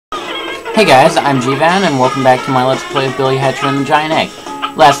Hey guys, I'm G-Van, and welcome back to my Let's Play of Billy Hatcher and the Giant Egg.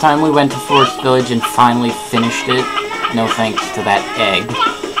 Last time we went to Forest Village and finally finished it. No thanks to that egg.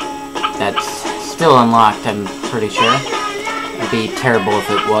 That's still unlocked, I'm pretty sure. It'd be terrible if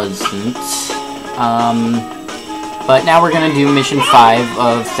it wasn't. But now we're gonna do Mission 5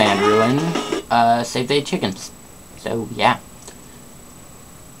 of Sand Ruin, Save the 8 Chickens. So, yeah.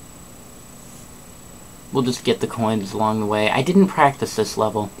 We'll just get the coins along the way. I didn't practice this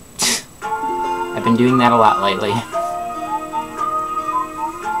level. I've been doing that a lot lately.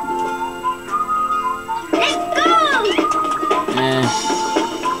 Let's go!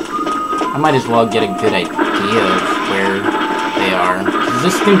 I might as well get a good idea of where they are.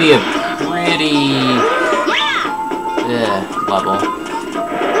 This can be a pretty level.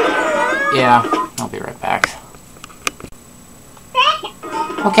 Yeah, I'll be right back.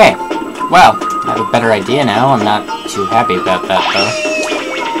 Okay, well, I have a better idea now. I'm not too happy about that, though.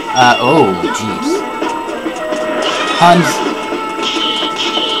 Oh, jeez. Hans.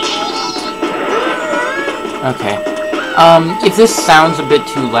 Okay. If this sounds a bit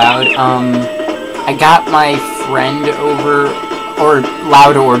too loud, I got my friend over, or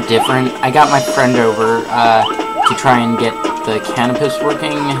loud or different, I got my friend over, to try and get the canopus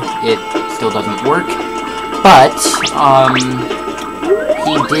working. It still doesn't work, but,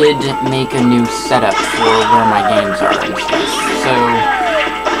 he did make a new setup for where my games are and stuff, so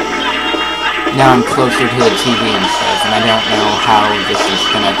now I'm closer to the TV and stuff, and I don't know how this is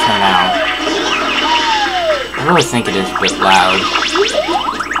gonna turn out. I really think it is a bit loud.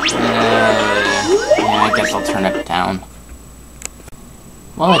 Yeah, I guess I'll turn it down.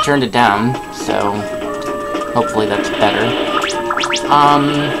 Well, I turned it down, so hopefully that's better.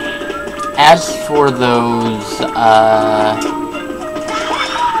 As for those,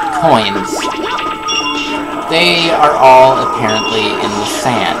 coins, they are all apparently in the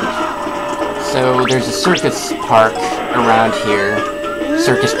sand. So there's a circus park around here.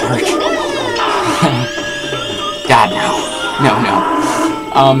 Circus park. God, no.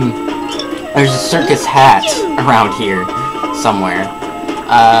 There's a circus hat around here somewhere.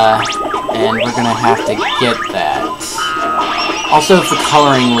 And we're gonna have to get that. Also, if the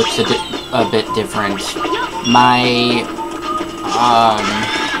coloring looks a bit different, my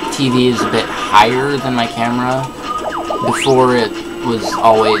TV is a bit higher than my camera. Before it was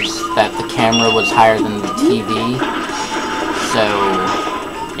always that the camera was higher than the TV. So,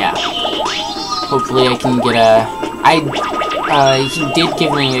 yeah. Hopefully I can get he did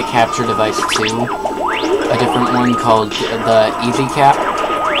give me a capture device too. A different one called the Easy Cap.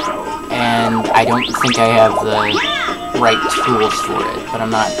 And I don't think I have the right tools for it, but I'm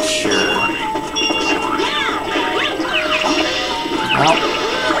not sure. Well,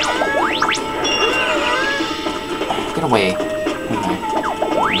 get away. Okay.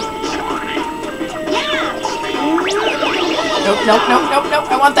 Nope,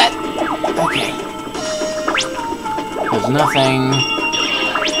 I want that! Okay. There's nothing.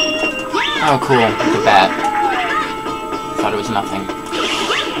 Oh, cool, the bat. Thought it was nothing.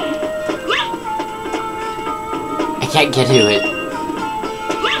 I can't get to it.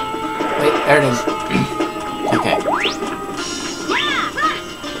 Wait, there it is. Okay.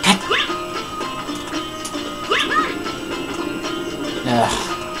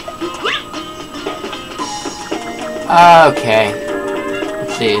 Okay.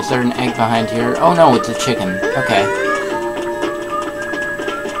 Let's see, is there an egg behind here? Oh no, it's a chicken. Okay.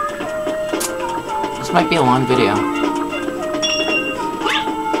 This might be a long video.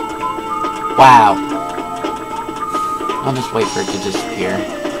 Wow. I'll just wait for it to disappear.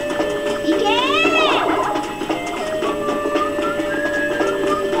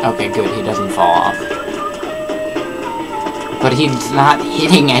 Okay, good, he doesn't fall off. But he's not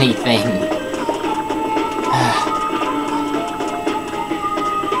hitting anything.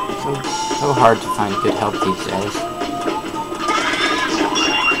 So hard to find good help these days.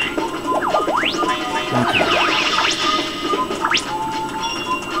 Okay.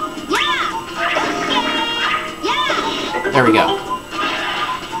 There we go.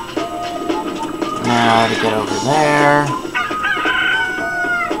 Now to get over there.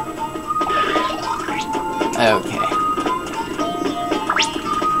 Okay.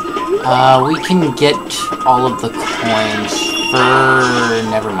 We can get all of the coins for...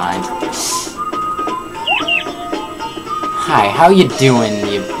 never mind. Hi, how you doing,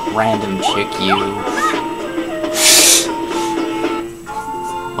 you random chick, you?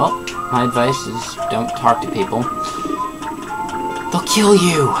 Well, my advice is don't talk to people. They'll kill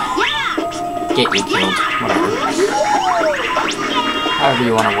you! Get you killed, whatever. However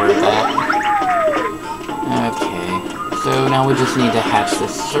you want to word that. Okay, So now we just need to hatch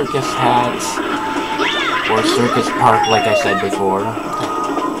this circus hat, or circus park, like I said before.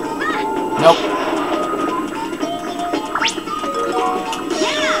 Nope.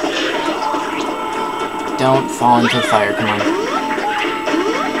 Don't fall into the fire, come on.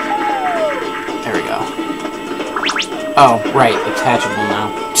 There we go. Oh, right, it's hatchable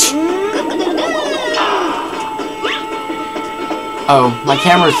now. Oh, my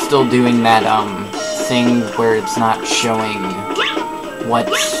camera's still doing that, thing where it's not showing what,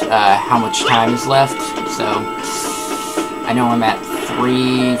 how much time is left, so I know I'm at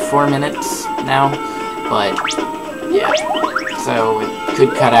 3-4 minutes now, but yeah, so it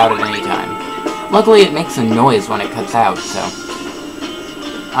could cut out at any time. Luckily, it makes a noise when it cuts out, so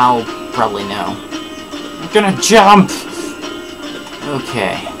I'll probably know. I'm gonna jump!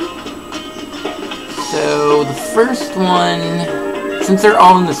 Okay. So, the first one... Since they're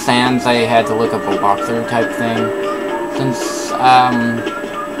all in the sands, I had to look up a walkthrough type thing. Since,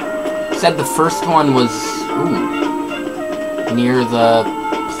 said the first one was, near the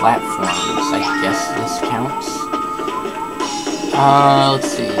platforms. I guess this counts. Let's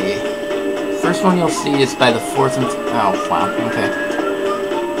see. First one you'll see is by the fourth and... Oh, wow, okay.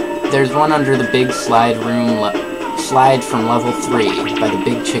 There's one under the big slide from level 3 by the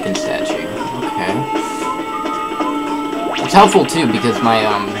big chicken statue. Okay. It's helpful, too, because my,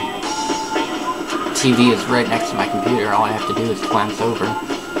 TV is right next to my computer. All I have to do is glance over.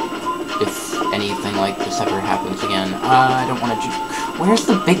 If anything like this ever happens again. I don't want to... Where's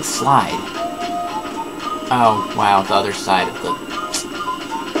the big slide? Oh, wow, the other side of the...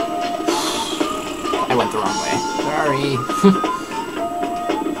 I went the wrong way. Sorry.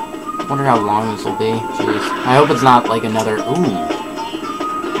 Wonder how long this will be. Jeez. I hope it's not, like, another... Ooh.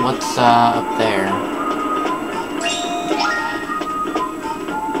 What's, up there?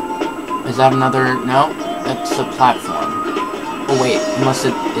 Is that another... No, that's a platform. Oh wait, unless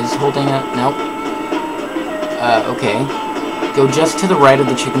it is holding it... Nope. Okay. Go just to the right of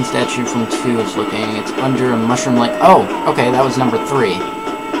the chicken statue from 2 is looking. It's under a mushroom like... Oh, okay, that was number 3.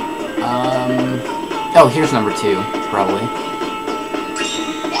 Oh, here's number 2, probably.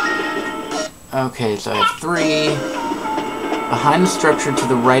 Okay, so I have 3. Behind the structure to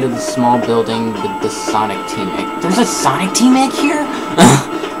the right of the small building with the Sonic teammate. There's a Sonic teammate here?!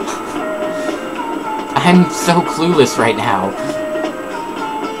 I'm so clueless right now.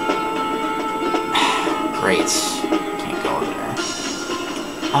 Great. Can't go over there.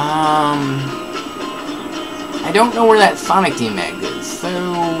 I don't know where that Sonic Team egg is, so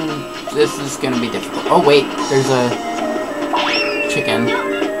this is gonna be difficult. Oh wait, there's a chicken.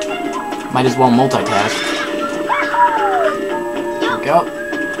 Might as well multitask. There we go.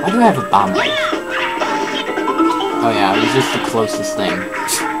 Why do I have a bomb egg? Oh yeah, it was just the closest thing.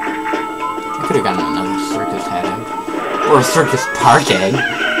 I could have gotten another circus hat egg. Or a circus park egg.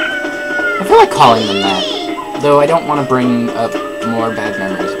 I feel like calling them that. Though I don't want to bring up more bad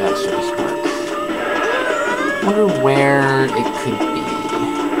memories about Circus Park. I wonder where it could be.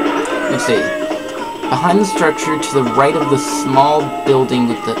 Let's see. Behind the structure to the right of the small building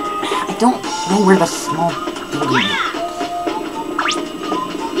with the... I don't know where the small building is.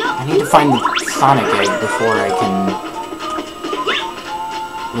 I need to find the Sonic egg before I can...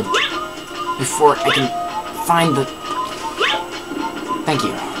 Before I can find the... Thank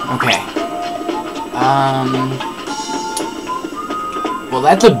you. Okay. Well,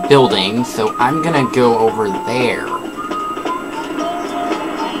 that's a building, so I'm gonna go over there.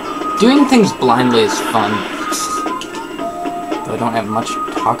 Doing things blindly is fun. Though I don't have much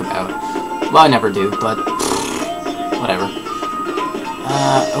to talk about. Well, I never do, but... whatever.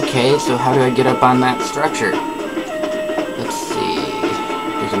 Okay, so how do I get up on that structure? Let's see...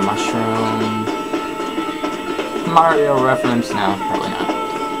 There's a mushroom... Mario reference? No, probably not.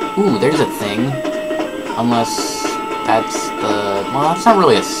 Ooh, there's a thing. Unless that's the... Well, that's not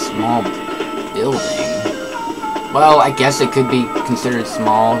really a small building. Well, I guess it could be considered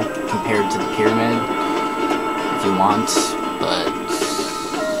small compared to the pyramid, if you want, but...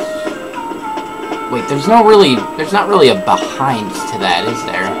 Wait, there's not really a behind to that, is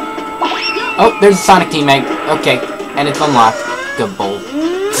there? Oh, there's a Sonic Team egg. Okay, and it's unlocked. Good bowl.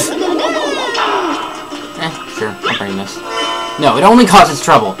 Sure, I'll bring this. No, it only causes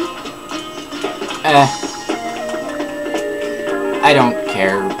trouble. I don't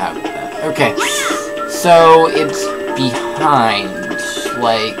care about that. Okay, so it's behind,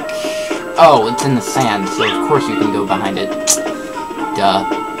 like... Oh, it's in the sand, so of course you can go behind it. Duh.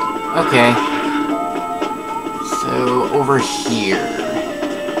 Okay. So, over here.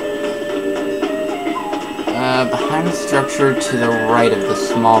 Behind the structure to the right of the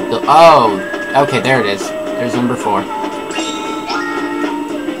small building. Oh! Okay, there it is. There's number 4.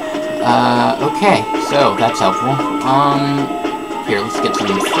 Okay, so that's helpful. Here, let's get some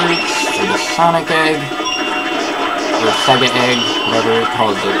fruits for the Sonic egg. Or Sega egg, whatever it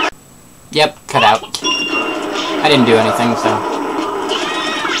calls it. Yep, cut out. I didn't do anything, so...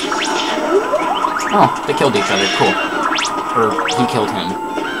 Oh, they killed each other, cool. Or, he killed him.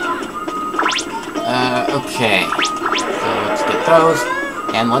 Okay. So, let's get those.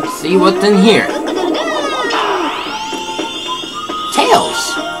 And let's see what's in here.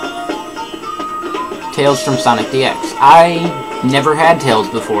 Tails! Tails from Sonic DX. I never had Tails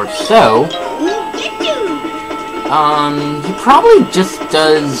before, so... he probably just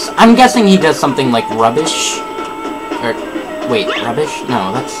does... I'm guessing he does something like Rubbish. Or, wait, Rubbish?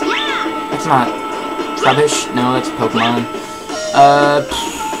 No, that's not... Rubbish? No, that's Pokemon.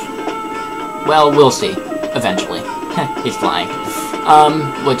 Well, we'll see. Eventually. He's flying.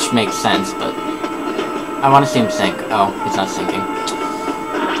 Which makes sense, but... I want to see him sink. Oh, he's not sinking.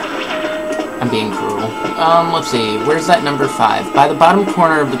 I'm being cruel. Let's see. Where's that number 5? By the bottom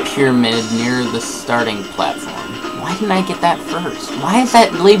corner of the pyramid near the starting platform. Why didn't I get that first? Why is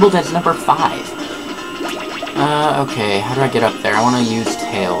that labeled as number 5? Okay. How do I get up there? I want to use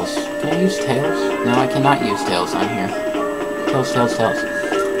Tails. Can I use Tails? No, I cannot use Tails on here. Tails, Tails, Tails.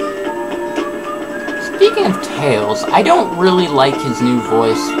 Speaking of Tails, I don't really like his new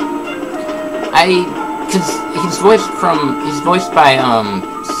voice. Because he's voiced by,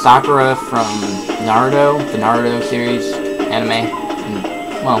 Sakura from Naruto, the Naruto series, anime,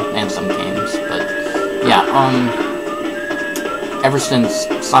 and some games, but, yeah, ever since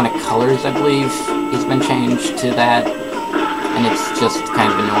Sonic Colors, I believe, he's been changed to that, and it's just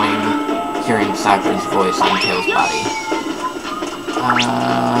kind of annoying hearing Sakura's voice on Tails' body.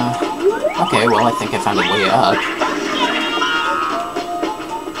 Okay, well, I think I found a way up.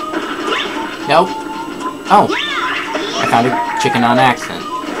 Nope. Oh, I found a chicken on accident.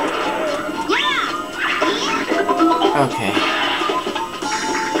 Okay.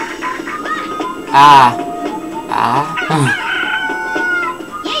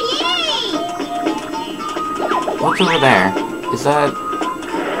 What's over there? Is that...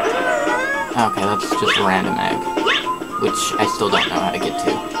 Okay, that's just a random egg. Which I still don't know how to get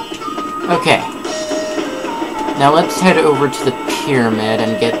to. Okay. Now let's head over to the pyramid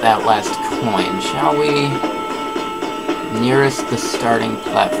and get that last coin, shall we? Nearest the starting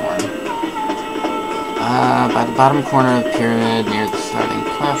platform. By the bottom corner of the pyramid, near the starting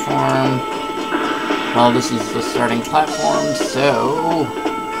platform. Well, this is the starting platform, so...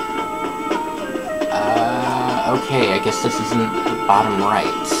 okay, I guess this isn't the bottom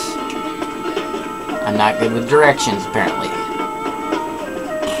right. I'm not good with directions, apparently.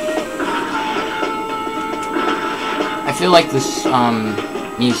 I feel like this,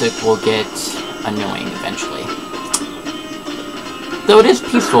 music will get annoying eventually. Though it is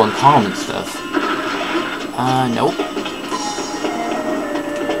peaceful and calm and stuff. Nope.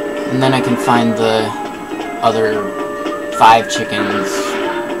 And then I can find the other 5 chickens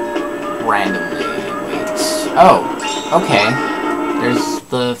randomly. Wait. Oh, okay. There's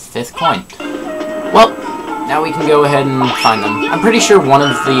the 5th coin. Well, now we can go ahead and find them. I'm pretty sure one of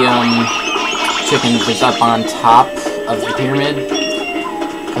the, chickens is up on top of the pyramid.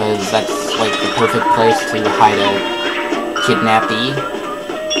 Because that's, like, the perfect place to hide a kidnappee.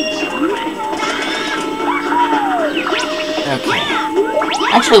 Okay.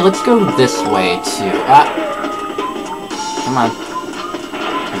 Actually, let's go this way, too. Come on.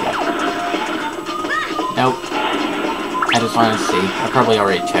 Okay. Nope. I just wanted to see. I probably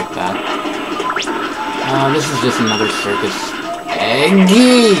already checked that. This is just another circus egg.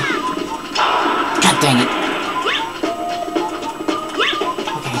 God dang it.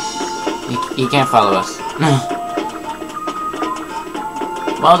 Okay. You can't follow us.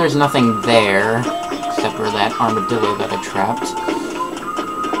 Well, there's nothing there. Except for that armadillo that I trapped.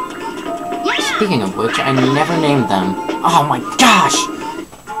 Speaking of which, I never named them. Oh my gosh!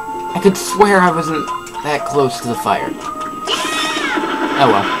 I could swear I wasn't that close to the fire. Oh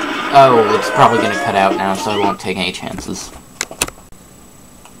well. Oh, it's probably gonna cut out now, so I won't take any chances.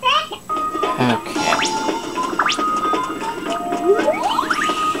 Okay.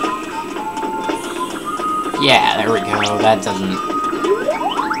 Yeah, there we go. That doesn't...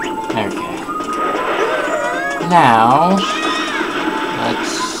 Okay. Now,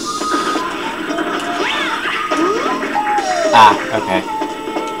 let's... okay.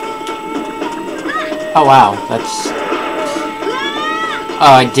 Oh wow, that's...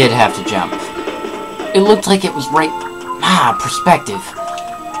 Oh, I did have to jump. It looked like it was right... perspective.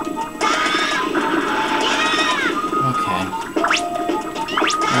 Okay.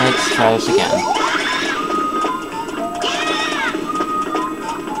 Let's try this again.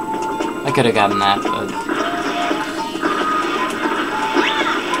 I could have gotten that, but...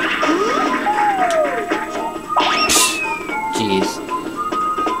 Jeez.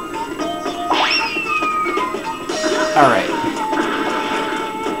 Alright.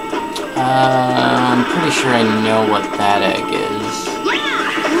 I'm pretty sure I know what that egg is.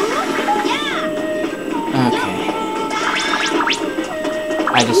 Okay.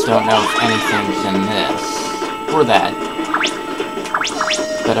 I just don't know if anything's in this. Or that.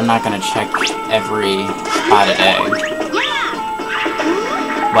 But I'm not gonna check every spotted egg.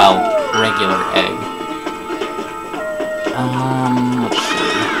 Well, regular egg. Let's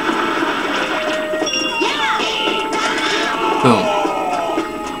see. Boom.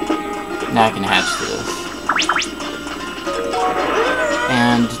 Now I can hatch this.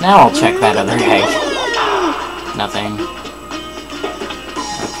 And now I'll check that other egg. Nothing.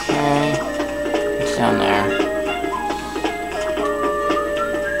 Okay. What's down there?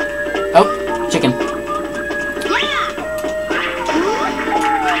 Oh, chicken.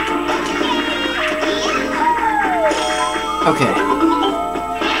 Okay.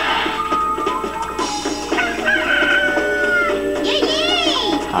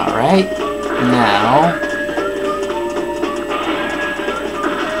 Alright. Now...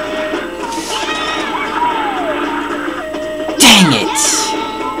 Dang it!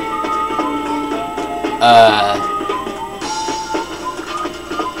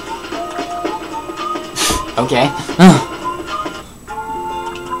 Okay.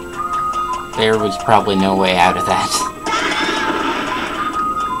 There was probably no way out of that.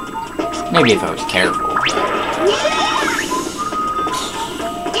 Maybe if I was careful.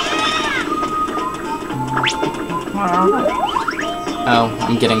 Oh,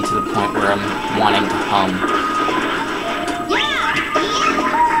 I'm getting to the point where I'm wanting to hum.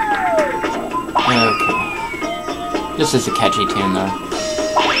 Okay. This is a catchy tune, though.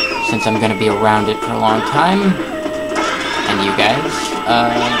 Since I'm gonna be around it for a long time. And you guys.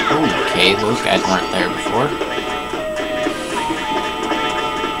 Okay, those guys weren't there before.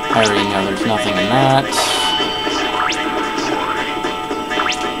 I already know there's nothing in that.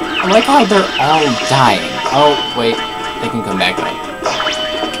 I like how they're all dying. Oh, wait. They can come back up.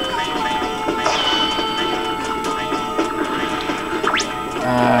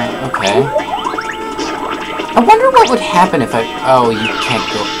 Okay. I wonder what would happen if I... Oh, you can't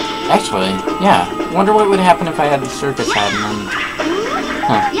go... Actually, yeah. I wonder what would happen if I had the circus hat and then...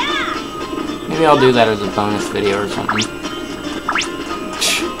 Huh. Maybe I'll do that as a bonus video or something.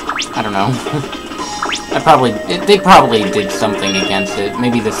 I don't know. They probably did something against it.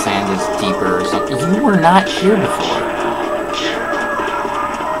 Maybe the sand is deeper or something. You were not here before.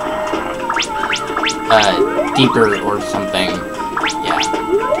 Deeper or something. Yeah.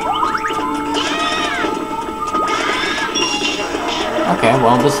 Okay,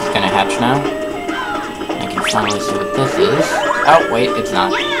 well, this is gonna hatch now. I can finally see what this is. Oh, wait, it's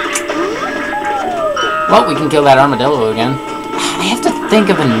not. Well, we can kill that armadillo again. I have to think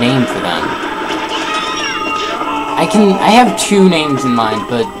of a name for them. I have two names in mind,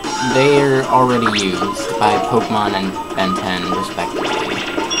 but they're already used by Pokemon and Ben 10, respectively.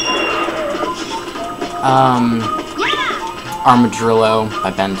 Armadillo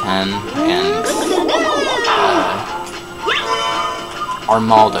by Ben 10, and,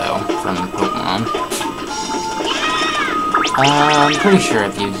 Armaldo from Pokemon. I'm pretty sure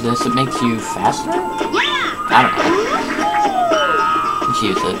I've used this. It makes you faster? I don't know. Let's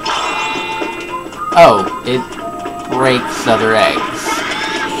use it. Oh, it breaks other eggs.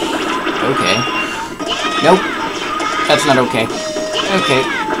 Okay. Nope. That's not okay. Okay.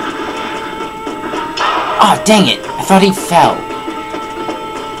 Aw, oh, dang it! I thought he fell.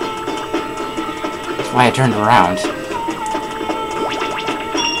 That's why I turned around.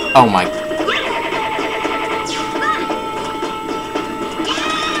 Oh my...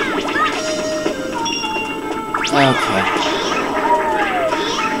 Okay.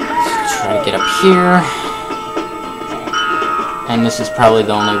 Let's try to get up here. And this is probably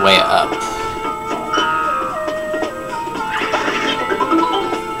the only way up.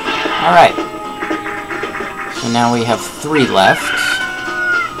 Alright. So now we have 3 left.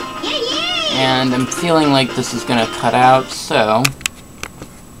 And I'm feeling like this is gonna cut out, so...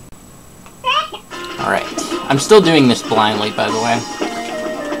 Alright. I'm still doing this blindly, by the way.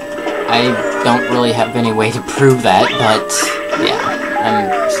 I don't really have any way to prove that, but... Yeah,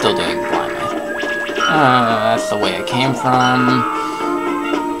 I'm still doing it blindly. That's the way I came from.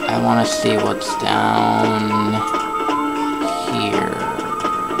 I want to see what's down here.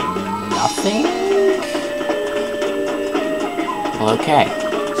 Nothing? Well, okay.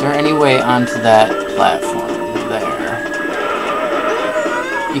 Is there any way onto that platform there?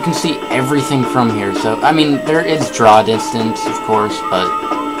 You can see everything from here, so, I mean, there is draw distance, of course, but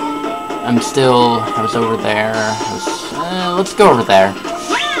I was over there, let's go over there.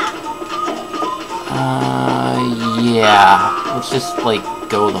 Yeah, let's just, like,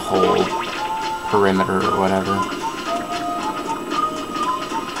 go the whole perimeter or whatever.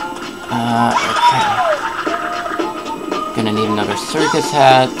 Okay. Gonna need another circus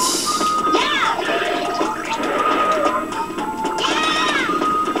hat.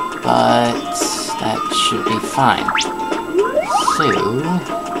 But that should be fine. So,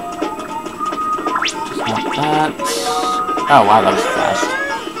 just want that. Oh wow, that was fast.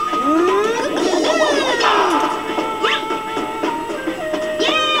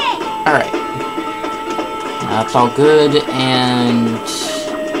 Alright. That's all good, and...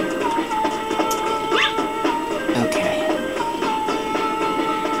 okay.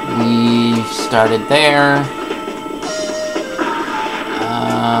 We started there.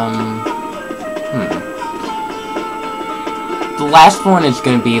 The last one is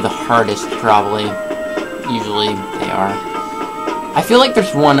going to be the hardest, probably. Usually, they are. I feel like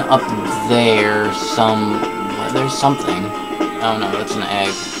there's one up there, there's something. Oh no, that's an egg.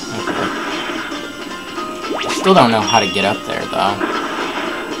 Okay. I still don't know how to get up there, though.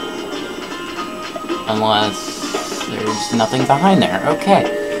 Unless there's nothing behind there. Okay.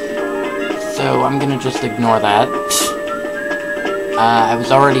 So, I'm gonna just ignore that. I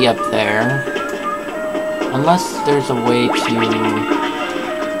was already up there. Unless there's a way to...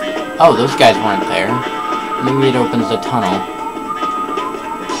 oh, those guys weren't there. Maybe it opens a tunnel.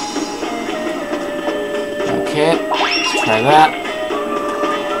 Okay, let's try that.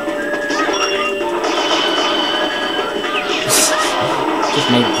 Just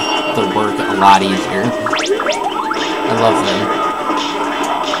made the work a lot easier. I love them.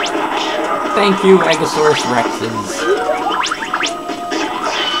 Thank you, Megasaurus Rexes.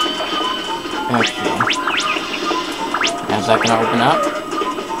 Okay. Is that gonna open up?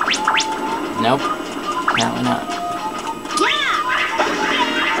 Nope. Apparently not.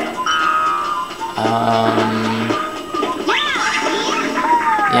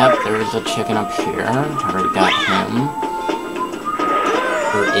 Yep, there was a chicken up here. I already got him.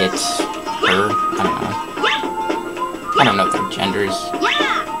 Or it. Her. I don't know their genders.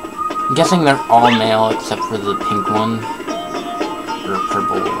 I'm guessing they're all male except for the pink one. Or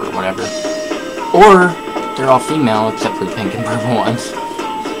purple or whatever. Or they're all female except for the pink and purple ones.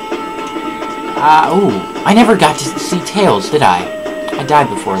 Ooh. I never got to see Tails, did I? I died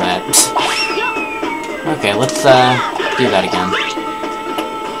before that. Okay, let's, do that again.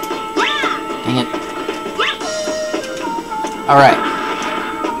 Dang it. Alright.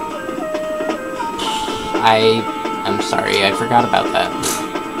 I'm sorry, I forgot about that.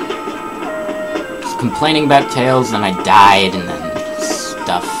 Just complaining about Tails, and I died, and then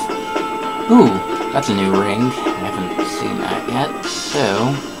stuff. Ooh, that's a new ring. I haven't seen that yet,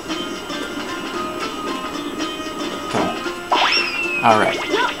 so... okay. Alright.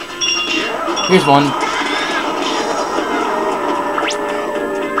 Here's one.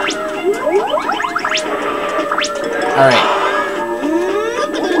 Alright.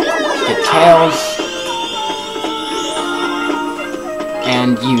 Get Tails.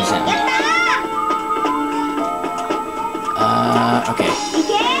 And use him. Okay.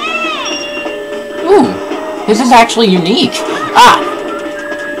 Ooh! This is actually unique! Ah!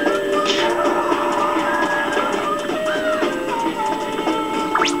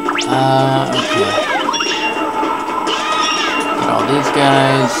 Okay. Get all these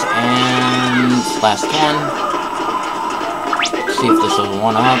guys, and... last one. See if this will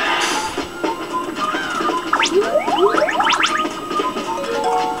one up.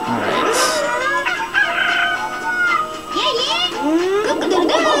 Alright.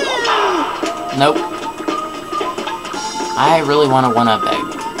 Nope. I really want a one-up egg.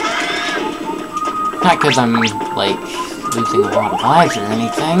 Not because I'm, like, losing a lot of lives or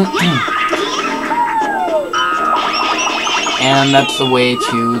anything. And that's the way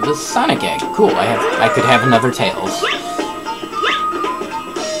to the Sonic egg. Cool, I could have another Tails.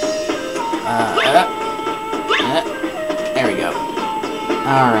 There we go.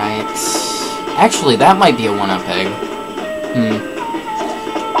 Alright. Actually, that might be a one-up egg.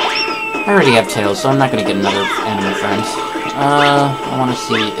 I already have Tails, so I'm not gonna get another animal friend. I wanna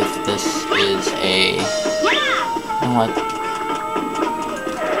see if this is a... you know what?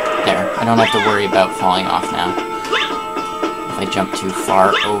 There. I don't have to worry about falling off now. If I jump too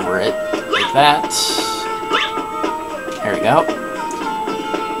far over it, like that. There we go.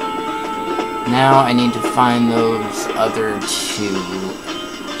 Now I need to find those other two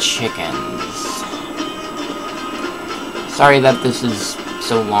chickens. Sorry that this is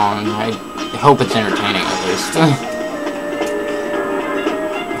so long. I hope it's entertaining, at least.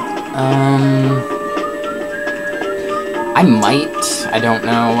 I don't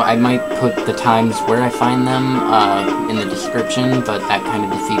know, I might put the times where I find them, in the description, but that kind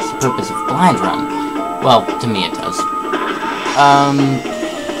of defeats the purpose of Blind Run. Well, to me it does.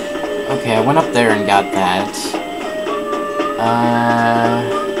 Okay, I went up there and got that.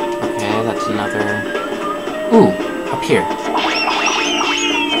 Okay, that's another... Ooh, up here.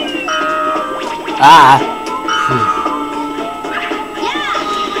 Ah! Whew.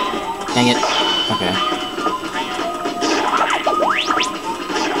 Dang it. Okay.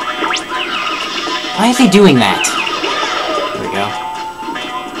 Why is he doing that? There we go.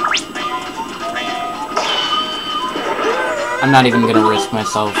 I'm not even gonna risk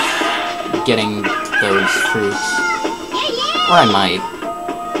myself getting those fruits. Or I might.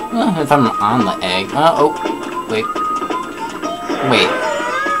 If I'm on the egg. Oh, wait. Wait.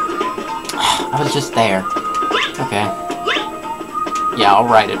 I was just there. Okay. Yeah, I'll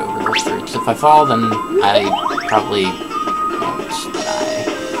ride it over those fruits. If I fall, then I probably won't die.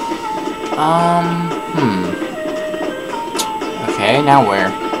 Okay, now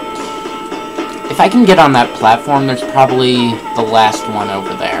where? If I can get on that platform, there's probably the last one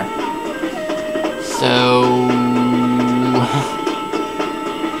over there. So...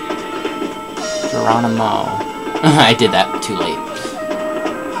 Geronimo. I did that too late.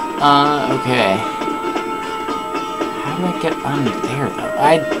 Okay. How do I get on there, though?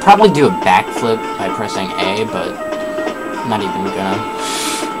 I'd probably do a backflip by pressing A, but I'm not even gonna.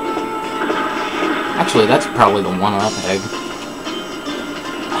 Actually, that's probably the one-up egg.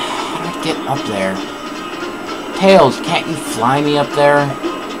 How do I get up there? Tails, can't you fly me up there?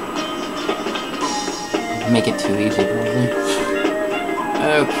 Make it too easy, probably.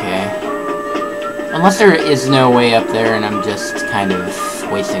 Okay. Unless there is no way up there and I'm just kind of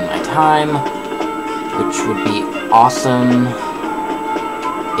wasting my time, which would be awesome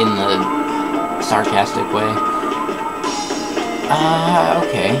in the sarcastic way.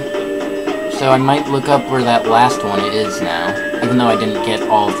 Okay. So I might look up where that last one is now, even though I didn't get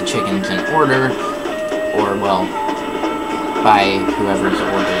all of the chickens in order, or, well, by whoever's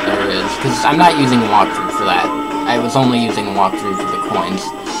order there is, because I'm not using a walkthrough for that. I was only using a walkthrough for the coins.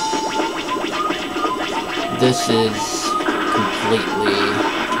 This is completely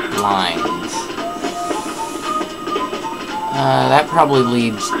blind. That probably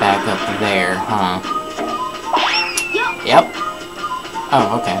leads back up there, huh? Yep.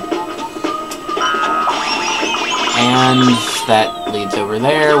 Oh, okay. And that leads over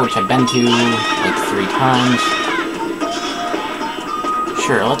there, which I've been to like 3 times.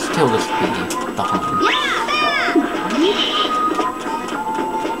 Sure, let's kill this bee, the home.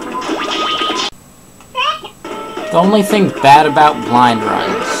 The only thing bad about blind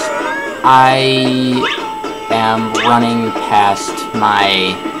runs, I am running past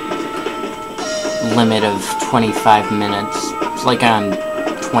my limit of 25 minutes. It's like I'm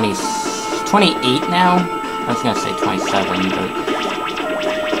 28 now? I was gonna say 27, but...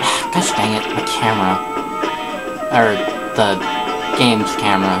 Gosh dang it, my camera. Or, the game's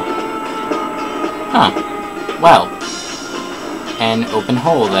camera. Huh. Well. An open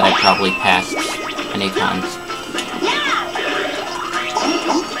hole that I probably passed many times.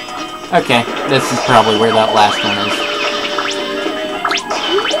 Okay, this is probably where that last one is.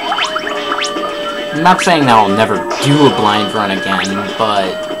 I'm not saying that I'll never do a blind run again,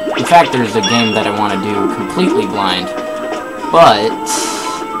 but... In fact, there's a game that I want to do completely blind. But...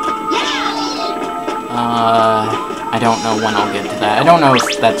 I don't know when I'll get to that. I don't know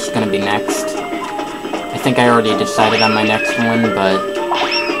if that's gonna be next. I think I already decided on my next one, but...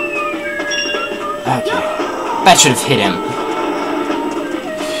 Okay. That should have hit him.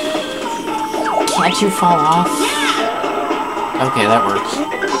 Can't you fall off? Okay, that works.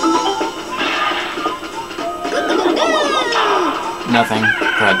 Nothing.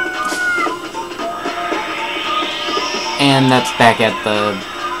 Crud. And that's back at the...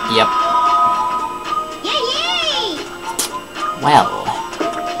 Yep. Well.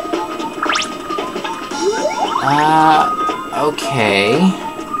 Okay.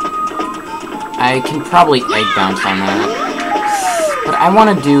 I can probably egg bounce on that. But I want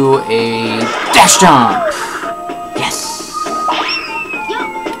to do a dash jump! Yes!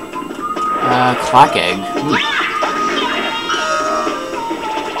 Clock egg. Ooh.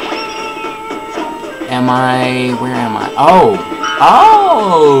 Where am I? Oh!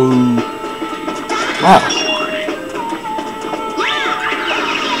 Oh! Well.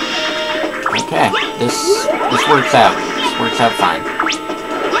 Okay, this works out. This works out fine.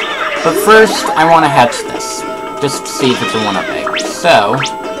 But first, I want to hatch this. Just to see if it's a one-up egg. So,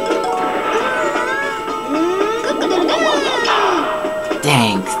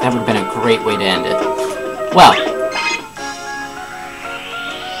 dang, that would have been a great way to end it. Well,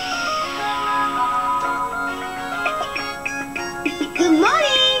 Good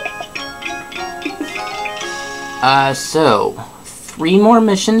morning. so 3 more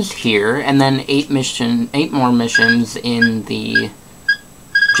missions here, and then 8 more missions in the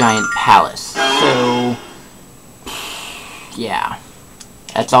giant palace. So, yeah,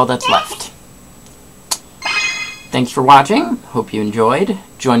 that's all that's left. Thanks for watching. Hope you enjoyed.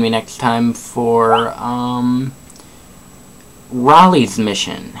 Join me next time for Raleigh's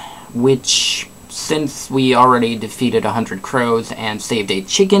mission, which, since we already defeated 100 crows and saved 8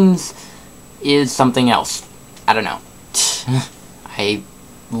 chickens, is something else. I don't know. I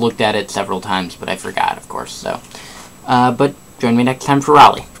looked at it several times, but I forgot, of course. So, but join me next time for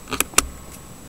Raleigh.